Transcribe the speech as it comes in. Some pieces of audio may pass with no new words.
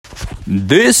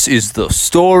This is the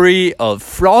story of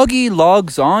Froggy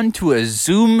logs on to a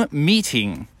Zoom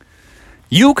meeting.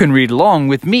 You can read along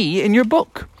with me in your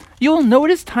book. You'll know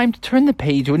it is time to turn the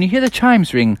page when you hear the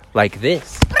chimes ring like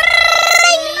this.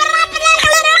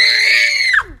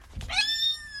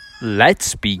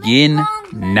 Let's begin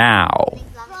now.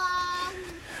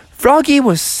 Froggy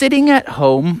was sitting at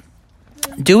home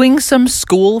doing some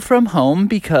school from home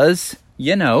because,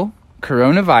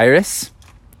 coronavirus,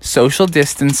 social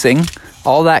distancing,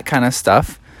 all that kind of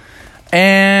stuff.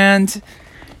 And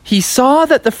he saw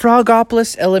that the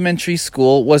Frogopolis Elementary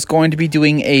School was going to be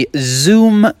doing a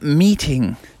Zoom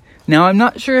meeting. Now, I'm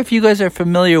not sure if you guys are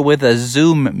familiar with a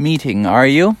Zoom meeting, are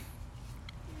you?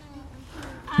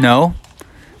 No?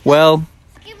 Well,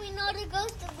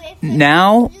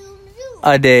 nowadays,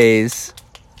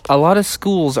 a lot of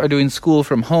schools are doing school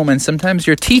from home, and sometimes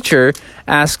your teacher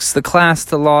asks the class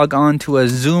to log on to a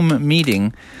Zoom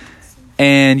meeting,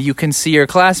 and you can see your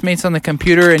classmates on the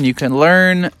computer, and you can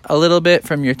learn a little bit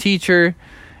from your teacher,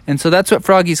 and so that's what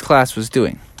Froggy's class was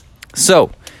doing.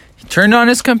 So, he turned on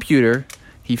his computer,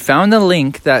 he found a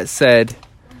link that said,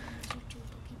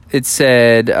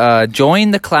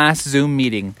 join the class Zoom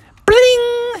meeting.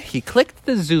 Bling! He clicked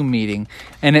the Zoom meeting,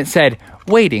 and it said,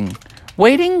 waiting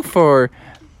for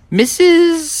Miss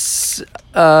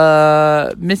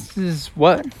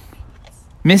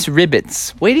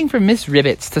Ribbits. Waiting for Miss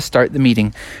Ribbits to start the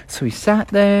meeting. So he sat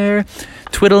there,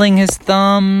 twiddling his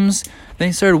thumbs. Then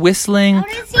he started whistling. How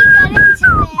does he get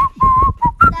into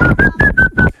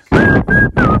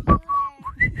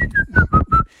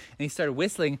And he started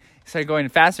whistling. He started going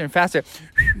faster and faster.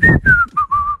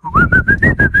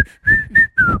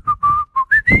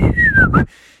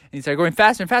 And he started going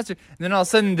faster and faster. And then all of a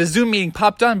sudden, the Zoom meeting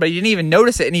popped on, but he didn't even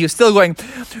notice it. And he was still going.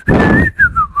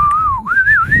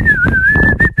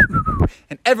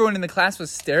 And everyone in the class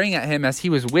was staring at him as he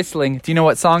was whistling. Do you know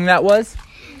what song that was?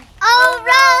 Oh,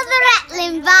 roll the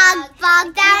rattling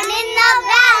bog down in the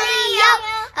valley, yo.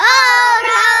 Oh,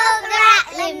 roll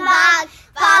the rattling bog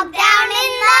down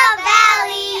in the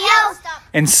valley, yo.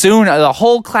 And soon the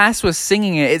whole class was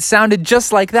singing it. It sounded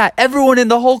just like that. Everyone in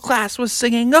the whole class was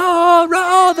singing, oh,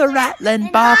 roll the rattling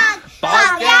bog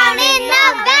down in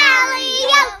the valley,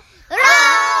 yo.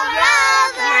 Roll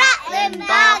the rattling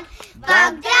bog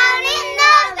down in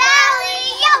the valley,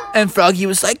 yo. And Froggy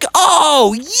was like,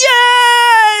 oh,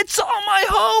 yeah, it's all my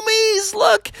homies.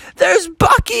 Look, there's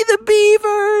Bucky the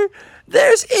Beaver.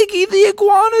 There's Iggy the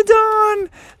Iguanodon.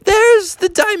 There's the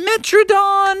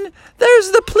Dimetrodon.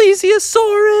 There's the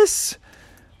Plesiosaurus.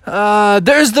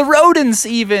 There's the rodents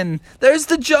even. There's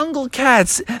the jungle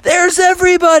cats. There's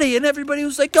everybody. And everybody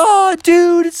was like, oh,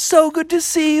 dude, it's so good to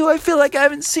see you. I feel like I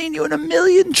haven't seen you in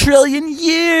 1,000,000 trillion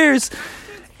years.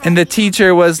 And the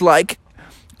teacher was like,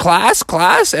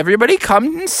 class, everybody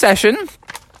come in session.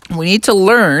 We need to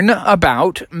learn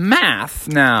about math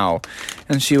now.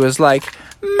 And she was like,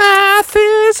 math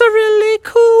is a really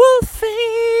cool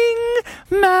thing.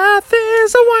 Math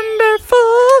is a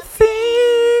wonderful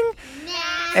thing.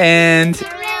 And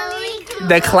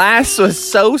the class was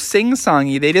so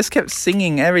sing-songy. They just kept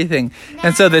singing everything.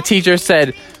 And so the teacher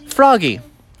said, Froggy,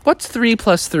 what's 3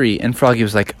 plus 3? And Froggy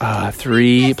was like,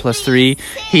 3 plus 3.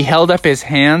 He held up his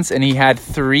hands and he had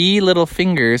 3 little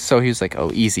fingers. So he was like,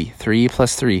 oh, easy. 3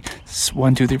 plus 3.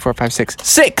 1, 2, 3, 4, 5, 6.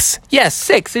 6! Yes,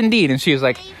 6 indeed. And she was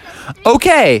like,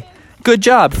 okay, good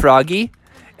job, Froggy.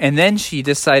 And then she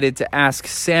decided to ask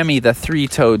Sammy the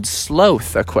three-toed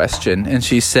sloth a question. And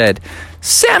she said,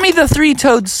 Sammy the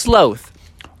three-toed sloth,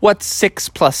 what's 6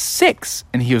 plus 6?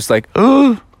 And he was like,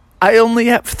 oh, I only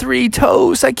have 3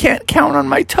 toes. I can't count on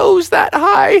my toes that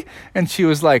high. And she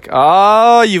was like,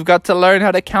 oh, you've got to learn how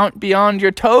to count beyond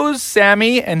your toes,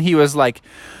 Sammy. And he was like,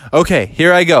 okay,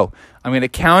 here I go. I'm going to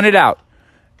count it out.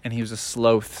 And he was a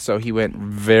sloth, so he went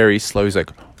very slow. He's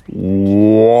like,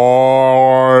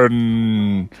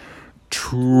 1,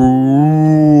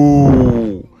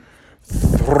 2,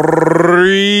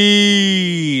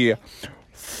 3,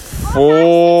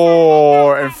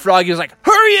 4. And Froggy was like,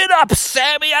 hurry it up,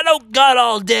 Sammy, I don't got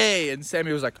all day. And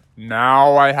Sammy was like,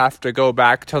 now I have to go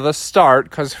back to the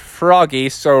start because Froggy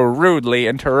so rudely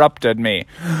interrupted me.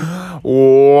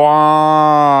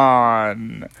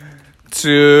 1,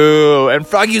 2. And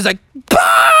Froggy was like,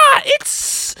 bah,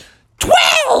 it's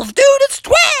 12, dude, it's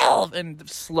 12. And the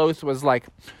sloth was like,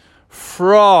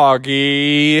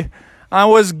 Froggy, I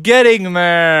was getting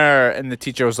there. And the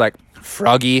teacher was like,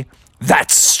 Froggy,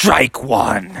 that's strike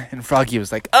 1. And Froggy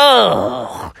was like,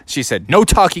 oh. She said, no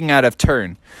talking out of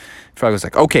turn. Froggy was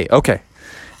like, okay.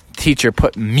 Teacher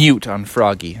put mute on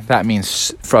Froggy. That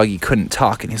means Froggy couldn't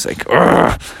talk. And he's like,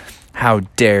 ugh. How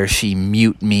dare she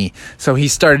mute me? So he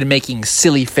started making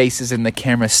silly faces in the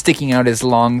camera, sticking out his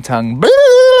long tongue.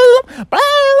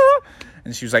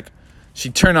 And she was like, she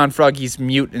turned on Froggy's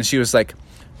mute and she was like,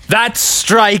 "That's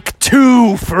strike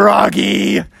 2,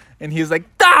 Froggy." And he was like,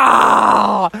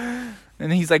 "Ah!"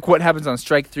 And he's like, "What happens on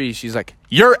strike 3? She's like,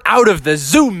 "You're out of the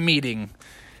Zoom meeting."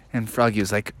 And Froggy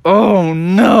was like, "Oh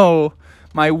no,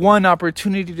 my one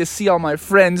opportunity to see all my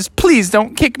friends. Please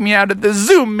don't kick me out of the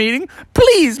Zoom meeting.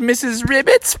 Please, Mrs.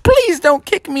 Ribbits, please don't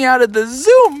kick me out of the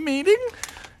Zoom meeting."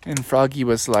 And Froggy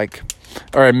was like,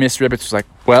 or Miss Ribbits was like,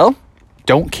 "Well,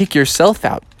 don't kick yourself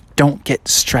out. Don't get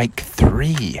strike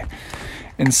 3.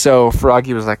 And so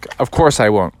Froggy was like, "Of course I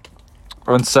won't."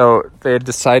 And so they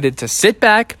decided to sit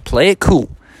back, play it cool.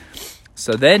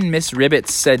 So then Miss Ribbits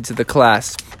said to the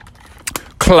class,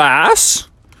 "Class,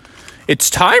 it's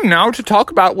time now to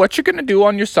talk about what you're going to do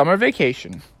on your summer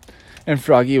vacation." And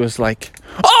Froggy was like,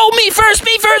 "Oh, me first,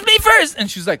 me first, me first."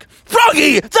 And she was like,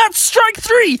 "Froggy, that's strike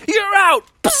 3. You're out."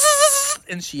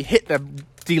 And she hit the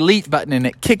delete button and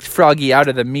it kicked Froggy out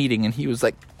of the meeting. And he was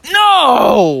like,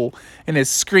 "No!" And his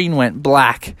screen went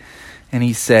black. And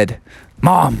he said,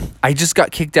 "Mom, I just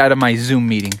got kicked out of my Zoom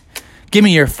meeting. Give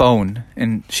me your phone."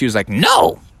 And she was like,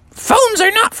 "No, phones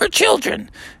are not for children."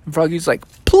 And Froggy's like,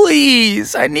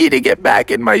 "Please, I need to get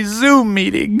back in my Zoom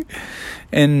meeting."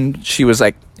 And she was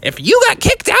like, "If you got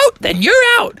kicked out, then you're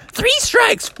out. 3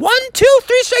 strikes. 1, 2,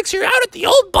 3 strikes. You're out at the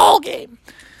old ball game."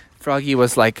 Froggy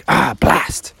was like,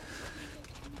 blast.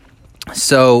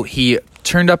 So he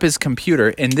turned up his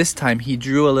computer, and this time he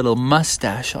drew a little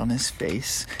mustache on his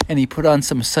face, and he put on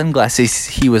some sunglasses.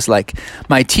 He was like,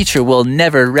 "My teacher will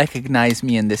never recognize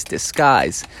me in this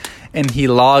disguise." And he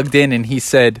logged in, and he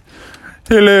said,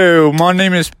 "Hello, my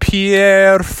name is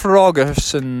Pierre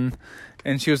Frogerson."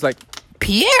 And she was like,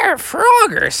 "Pierre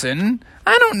Frogerson?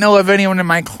 I don't know of anyone in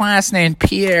my class named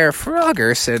Pierre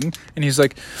Frogerson." And he's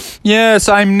like, "Yes,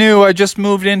 I'm new. I just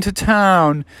moved into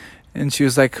town." And she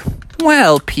was like,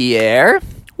 "Well, Pierre,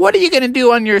 what are you going to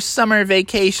do on your summer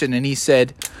vacation?" And he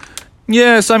said,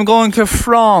 "Yes, I'm going to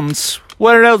France.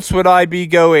 Where else would I be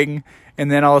going?"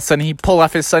 And then all of a sudden he pulled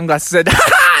off his sunglasses and said,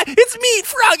 "Ha! It's me,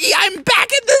 Froggy. I'm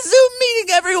back at the Zoom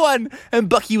meeting, everyone." And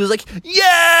Bucky was like,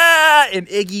 "Yeah!" And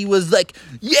Iggy was like,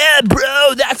 "Yeah,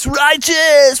 bro, that's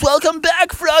righteous. Welcome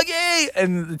back, Froggy."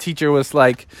 And the teacher was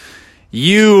like,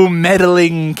 "You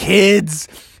meddling kids.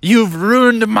 You've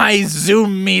ruined my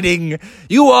Zoom meeting.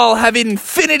 You all have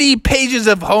infinity pages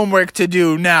of homework to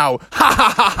do now. Ha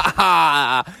ha ha ha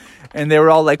ha." And they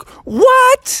were all like,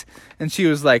 "What?" And she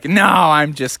was like, "No,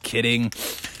 I'm just kidding.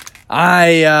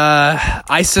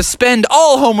 I suspend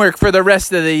all homework for the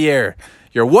rest of the year.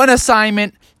 Your one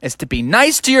assignment is to be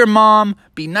nice to your mom,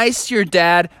 be nice to your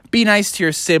dad, be nice to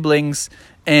your siblings,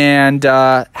 and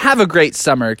have a great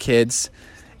summer, kids."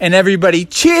 And everybody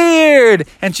cheered.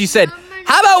 And she said,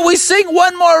 "How about we sing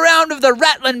one more round of the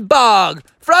Rattling Bog?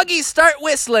 Froggy, start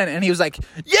whistling." And he was like,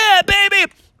 "Yeah, baby."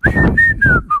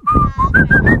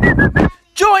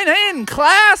 Join in,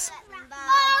 class. Oh,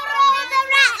 the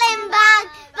rattling bog,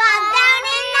 bog down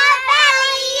in the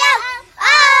valley, yo.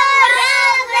 Oh, the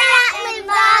rattling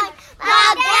bog,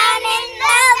 bog down in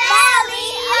the valley,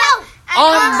 yo.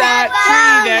 On that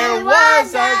tree there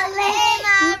was a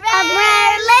limb,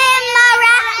 a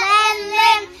rattling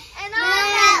limb, and on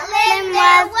that limb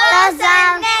there was a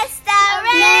nest, a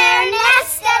rare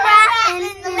nest of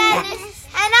rattling limbs,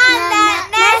 and on that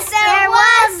nest there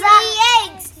was 3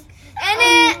 eggs, and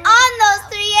on those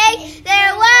 3 eggs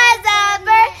there was a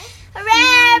bird, a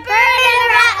rare bird, and a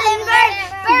rattling bird,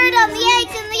 bird on the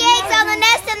eggs, and the eggs on the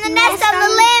nest, and the nest on the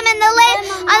limb, and the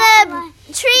limb on the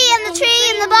tree, and the tree,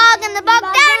 and the bog down in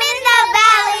the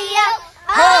valley, yo.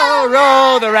 Ho,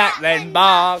 roll the rattling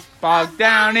bog, bog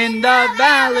down in the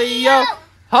valley, yo.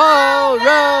 Ho,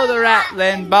 roll the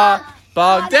rattling bog,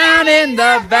 bog down in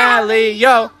the valley,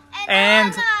 yo.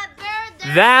 And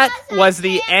that was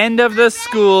the end of the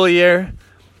school year.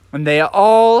 And they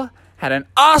all had an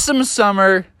awesome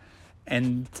summer.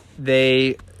 And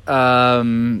they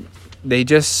never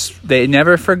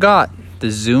forgot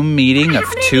the Zoom meeting of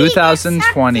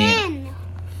 2020.